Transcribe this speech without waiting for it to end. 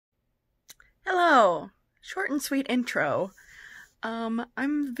Hello! Short and sweet intro.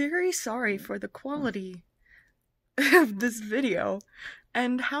 I'm very sorry for the quality of this video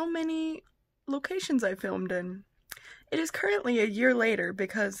and how many locations I filmed in. It is currently a year later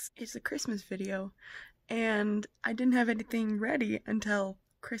because it's a Christmas video and I didn't have anything ready until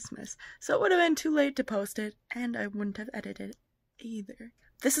Christmas, so it would have been too late to post it and I wouldn't have edited it either.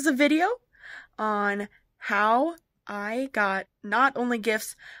 This is a video on how I got not only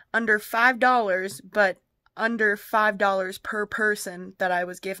gifts under $5, but under $5 per person that I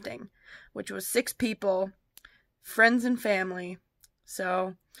was gifting, which was 6 people, friends and family.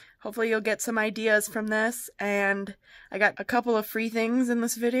 So hopefully you'll get some ideas from this, and I got a couple of free things in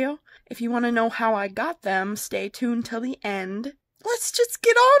this video. If you want to know how I got them, stay tuned till the end. Let's just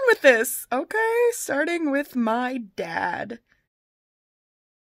get on with this, okay? Starting with my dad.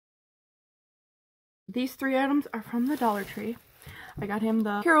 These 3 items are from the Dollar Tree. I got him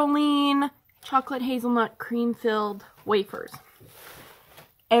the Caroline chocolate hazelnut cream-filled wafers.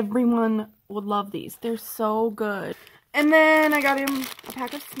 Everyone would love these. They're so good. And then I got him a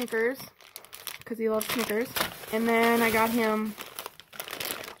pack of Snickers, because he loves Snickers. And then I got him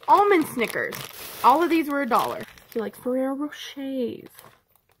almond Snickers. All of these were $1. He likes Ferrero Rochers.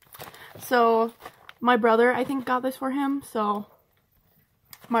 So my brother, I think, got this for him, so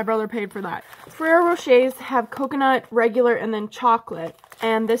my brother paid for that. Ferrero Rochers have coconut, regular, and then chocolate.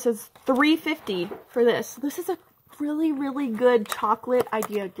 And this is $3.50 for this. This is a really, really good chocolate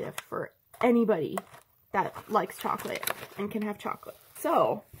idea gift for anybody that likes chocolate and can have chocolate.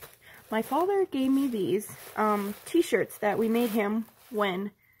 So, my father gave me these t-shirts that we made him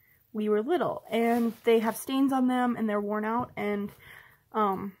when we were little. And they have stains on them and they're worn out. And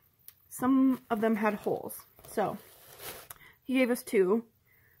some of them had holes. So, he gave us 2.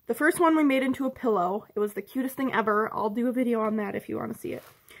 The first one we made into a pillow. It was the cutest thing ever. I'll do a video on that if you want to see it.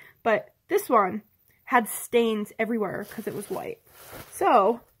 But this one had stains everywhere because it was white.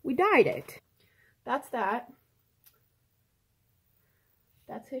 So, we dyed it. That's that.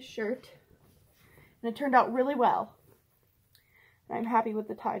 That's his shirt. And it turned out really well. And I'm happy with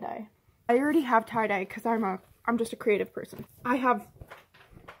the tie-dye. I already have tie-dye because I'm just a creative person. I have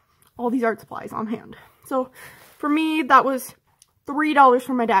all these art supplies on hand. So, for me, that was $3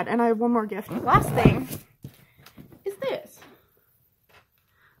 from my dad, and I have one more gift. The last thing is this.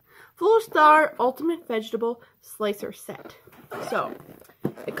 Full Star Ultimate Vegetable Slicer Set. So,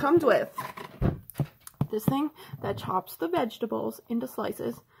 it comes with this thing that chops the vegetables into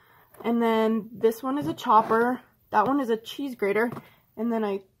slices, and then this one is a chopper, that one is a cheese grater, and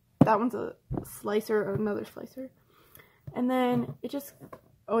then that one's a slicer, or another slicer, and then it just,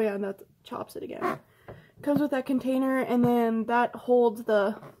 oh yeah, and that chops it again. Comes with that container, and then that holds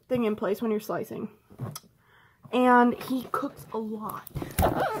the thing in place when you're slicing. And he cooks a lot,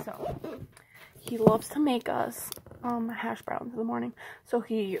 so he loves to make us hash browns in the morning. So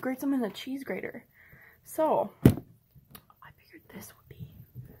he grates them in the cheese grater. So I figured this would be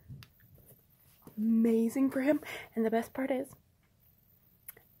amazing for him. And the best part is,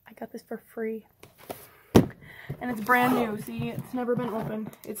 I got this for free, and it's brand new. See, it's never been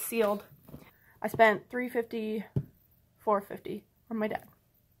opened. It's sealed. I spent $3.50, $4.50 on my dad,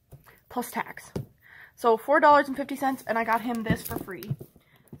 plus tax. So $4.50, and I got him this for free.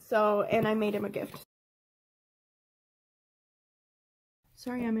 So, and I made him a gift.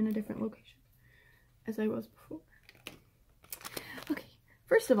 Sorry, I'm in a different location, as I was before. Okay,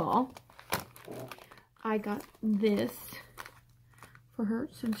 first of all, I got this for her,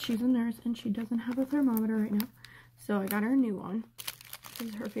 since she's a nurse, and she doesn't have a thermometer right now. So I got her a new one. This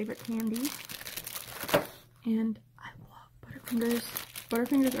is her favorite candy. And I love Butterfingers.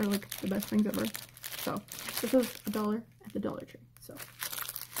 Butterfingers are like the best things ever. So, this was $1 at the Dollar Tree. So,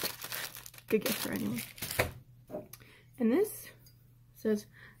 good gift for anyone. And this says,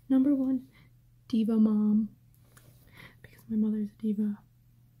 #1 Diva Mom. Because my mother's a diva.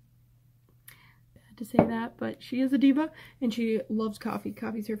 Bad to say that, but she is a diva. And she loves coffee.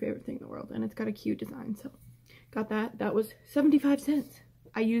 Coffee's her favorite thing in the world. And it's got a cute design. So, got that. That was 75 cents.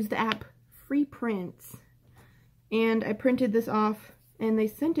 I used the app Free Prints. And I printed this off, and they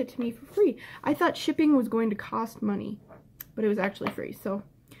sent it to me for free. I thought shipping was going to cost money, but it was actually free. So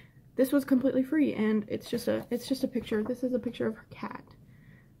this was completely free, and it's just a picture. This is a picture of her cat,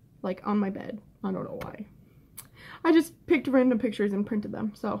 like on my bed. I don't know why. I just picked random pictures and printed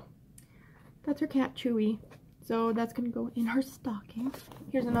them. So that's her cat, Chewy. So that's gonna go in her stocking.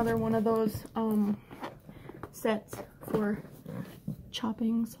 Here's another one of those sets for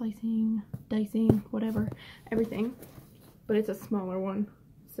chopping, slicing, dicing, whatever, everything, but it's a smaller one,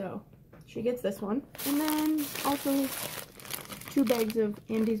 so she gets this one. And then also 2 bags of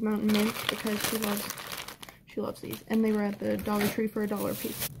Andes Mountain Mints because she loves these. And they were at the Dollar Tree for $1 a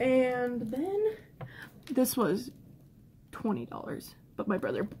piece. And then this was $20, but my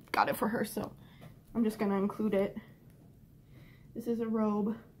brother got it for her, so I'm just gonna include it. This is a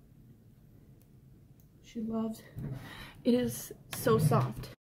robe. She loves. It is so soft.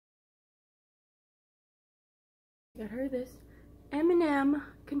 Got her this M&M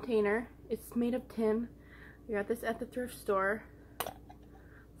container. It's made of tin. I got this at the thrift store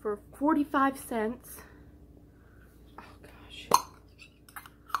for 45 cents. Oh gosh.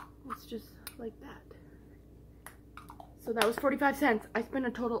 It's just like that. So that was 45 cents. I spent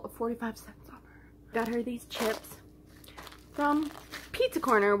a total of 45 cents on her. Got her these chips from Pizza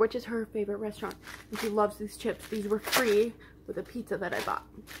Corner, which is her favorite restaurant. And she loves these chips. These were free with a pizza that I bought.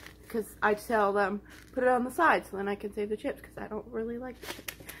 Because I sell them, put it on the side so then I can save the chips because I don't really like the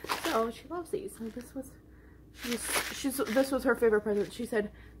chips. So she loves these. So this was her favorite present. She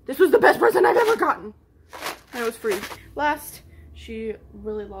said, this was the best present I've ever gotten. And it was free. Last, she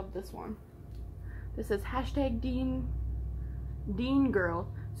really loved this one. This says hashtag Dean Girl,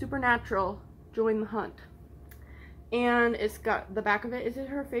 Supernatural, join the hunt. And it's got, the back of it is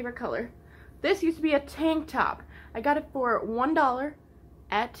her favorite color. This used to be a tank top. I got it for $1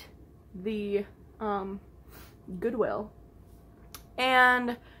 at the Goodwill,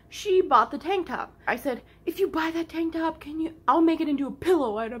 and she bought the tank top. I said, if you buy that tank top, I'll make it into a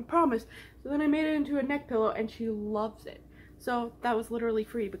pillow, I promise. So then I made it into a neck pillow, and she loves it. So that was literally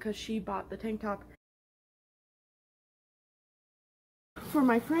free because she bought the tank top. For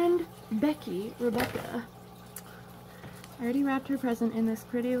my friend Rebecca, I already wrapped her present in this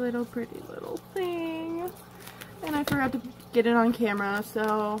pretty little thing. And I forgot to get it on camera,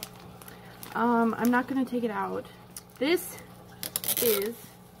 so I'm not going to take it out. This is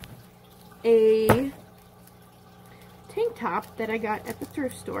a tank top that I got at the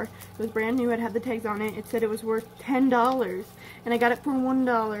thrift store. It was brand new. It had the tags on it. It said it was worth $10, and I got it for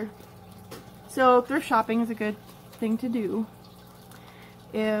 $1. So thrift shopping is a good thing to do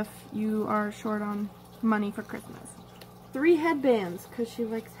if you are short on money for Christmas. 3 headbands, because she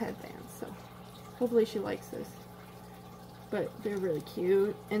likes headbands, so hopefully she likes this. But they're really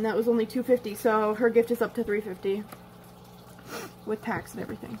cute, and that was only $2.50, so her gift is up to $3.50 with tax and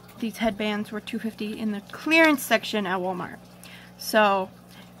everything. These headbands were $2.50 in the clearance section at Walmart. So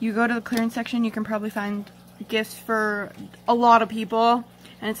you go to the clearance section, you can probably find gifts for a lot of people,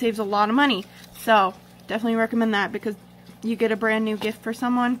 and it saves a lot of money. So definitely recommend that because you get a brand new gift for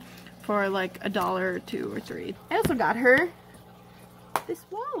someone for like $1 or $2 or $3. I also got her this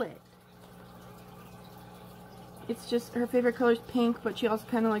wallet. It's just, her favorite color is pink, but she also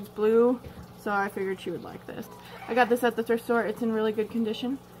kind of likes blue, so I figured she would like this. I got this at the thrift store. It's in really good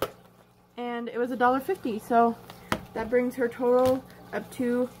condition, and it was $1.50, so that brings her total up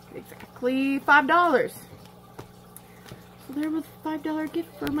to exactly $5. So there was a $5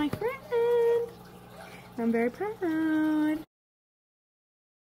 gift for my friend. I'm very proud.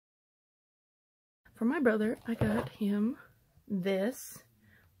 For my brother, I got him this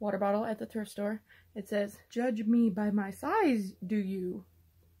water bottle at the thrift store. It says, judge me by my size, do you?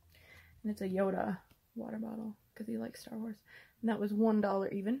 And it's a Yoda water bottle because he likes Star Wars. And that was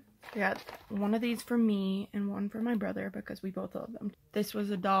 $1 even. I got one of these for me and one for my brother because we both love them. This was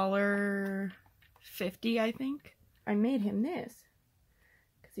 $1.50, I think. I made him this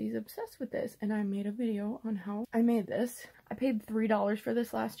because he's obsessed with this, and I made a video on how I made this. I paid $3 for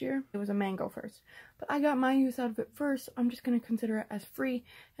this last year. It was a mango first, but I got my use out of it first. I'm just going to consider it as free,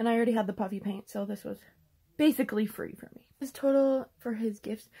 and I already had the puffy paint, so this was basically free for me. His total for his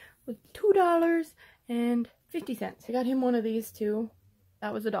gifts was $2.50. I got him one of these too.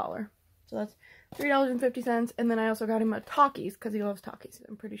 That was $1. So that's $3.50, and then I also got him a Takis because he loves Takis.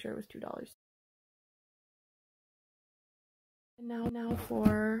 I'm pretty sure it was $2. And now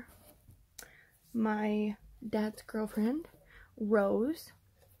for my dad's girlfriend, Rose.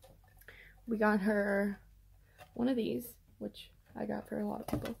 We got her one of these, which I got for a lot of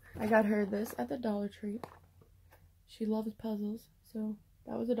people. I got her this at the Dollar Tree. She loves puzzles, so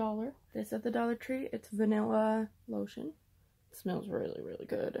that was $1. This at the Dollar Tree, it's vanilla lotion. It smells really, really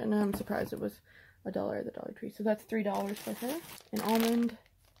good, and I'm surprised it was $1 at the Dollar Tree. So that's $3 for her. An almond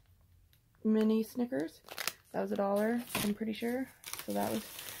mini Snickers. That was $1, I'm pretty sure. So that was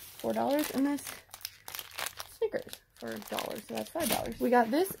 $4. And this Snickers for $1, so that's $5. We got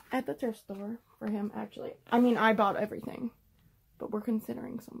this at the thrift store for him, actually. I mean, I bought everything, but we're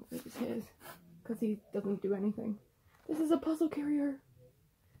considering some of it is his because he doesn't do anything. This is a puzzle carrier.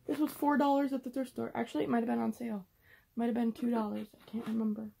 This was $4 at the thrift store. Actually, it might have been on sale. It might have been $2. I can't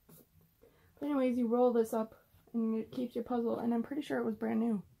remember. But anyways, you roll this up and it keeps your puzzle, and I'm pretty sure it was brand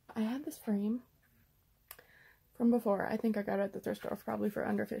new. I had this frame from before. I think I got it at the thrift store probably for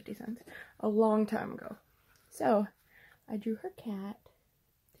under 50 cents a long time ago. So I drew her cat.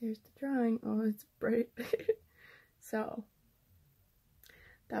 There's the drawing. Oh, it's bright. So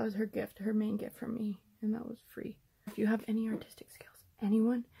that was her gift, her main gift from me, and that was free. If you have any artistic skills,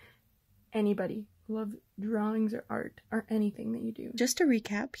 anyone, anybody, love drawings or art or anything that you do. Just to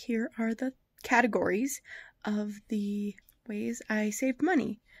recap, here are the categories of the ways I saved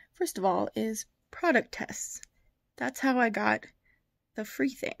money. First of all is product tests. That's how I got the free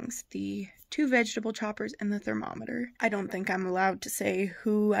things, the 2 vegetable choppers and the thermometer. I don't think I'm allowed to say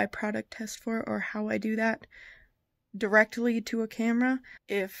who I product test for or how I do that directly to a camera.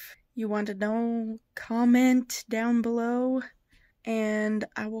 If you want to know, comment down below and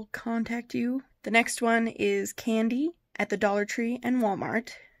I will contact you. The next one is candy at the Dollar Tree and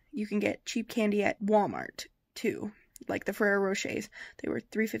Walmart. You can get cheap candy at Walmart too, like the Ferrero Rochers. They were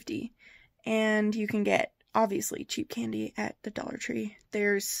 $3.50. And you can get obviously cheap candy at the Dollar Tree.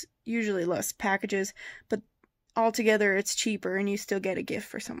 There's usually less packages, but altogether it's cheaper and you still get a gift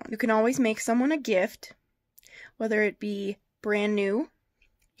for someone. You can always make someone a gift, whether it be brand new.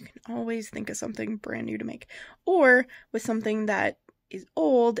 You can always think of something brand new to make, or with something that is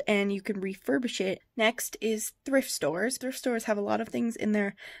old and you can refurbish it. Next is thrift stores. Thrift stores have a lot of things in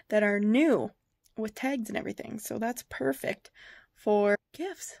there that are new with tags and everything, so that's perfect for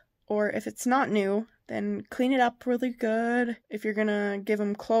gifts. Or if it's not new, then clean it up really good. If you're gonna give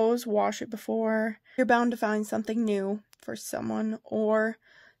them clothes, wash it before. You're bound to find something new for someone or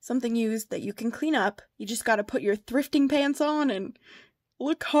something used that you can clean up. You just gotta put your thrifting pants on and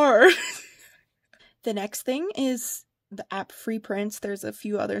look hard. The next thing is the app Free Prints. There's a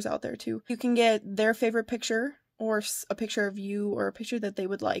few others out there too. You can get their favorite picture or a picture of you or a picture that they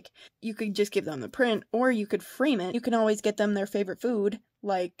would like. You could just give them the print or you could frame it. You can always get them their favorite food,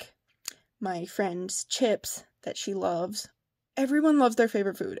 like my friend's chips that she loves. Everyone loves their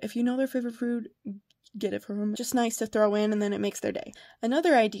favorite food. If you know their favorite food, get it for them. Just nice to throw in and then it makes their day.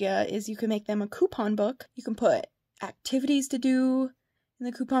 Another idea is you can make them a coupon book. You can put activities to do in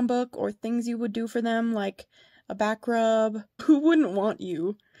the coupon book or things you would do for them, like a back rub. Who wouldn't want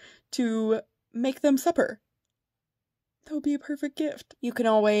you to make them supper? That would be a perfect gift. You can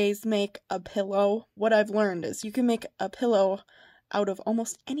always make a pillow. What I've learned is you can make a pillow out of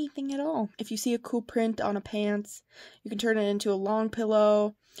almost anything at all. If you see a cool print on a pants, you can turn it into a long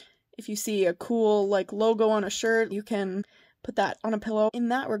pillow. If you see a cool logo on a shirt, you can put that on a pillow. In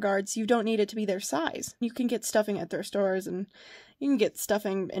that regards, you don't need it to be their size. You can get stuffing at thrift stores and you can get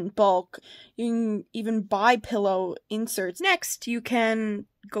stuffing in bulk. You can even buy pillow inserts. Next, you can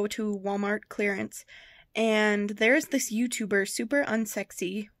go to Walmart clearance, and there's this YouTuber, Super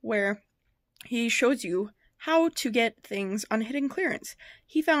Unsexy, where he shows you how to get things on hidden clearance.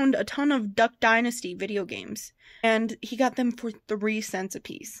 He found a ton of Duck Dynasty video games, and he got them for 3 cents a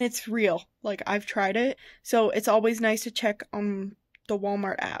piece. It's real. I've tried it, so it's always nice to check on the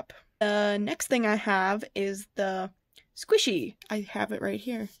Walmart app. The next thing I have is the squishy. I have it right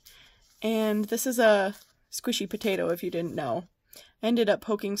here. And this is a squishy potato, if you didn't know. I ended up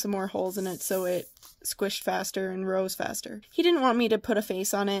poking some more holes in it so it squished faster and rose faster. He didn't want me to put a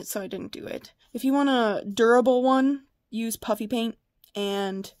face on it, so I didn't do it. If you want a durable one, use puffy paint,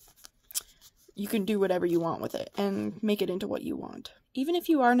 and you can do whatever you want with it and make it into what you want. Even if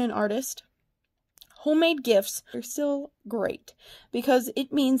you aren't an artist, homemade gifts are still great because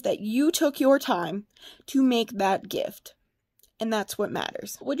it means that you took your time to make that gift, and that's what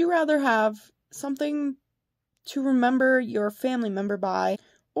matters. Would you rather have something to remember your family member by,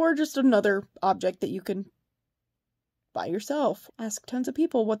 or just another object that you can buy yourself? Ask tons of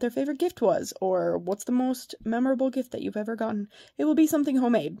people what their favorite gift was, or what's the most memorable gift that you've ever gotten. It will be something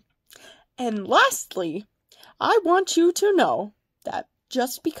homemade. And lastly, I want you to know that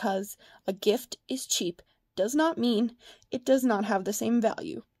just because a gift is cheap does not mean it does not have the same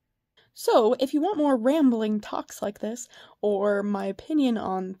value. So, if you want more rambling talks like this, or my opinion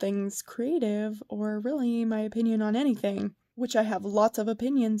on things creative, or really my opinion on anything, which I have lots of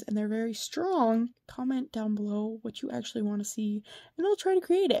opinions and they're very strong, comment down below what you actually want to see, and I'll try to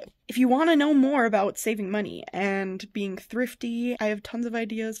create it. If you want to know more about saving money and being thrifty, I have tons of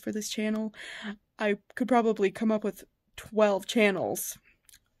ideas for this channel. I could probably come up with 12 channels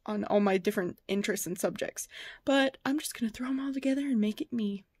on all my different interests and subjects, but I'm just gonna throw them all together and make it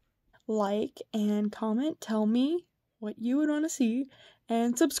me. Like and comment, tell me what you would want to see,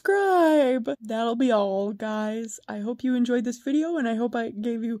 and subscribe! That'll be all, guys. I hope you enjoyed this video, and I hope I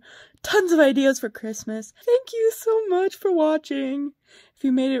gave you tons of ideas for Christmas. Thank you so much for watching. If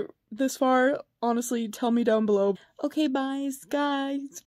you made it this far, Honestly, tell me down below. Okay, bye, guys.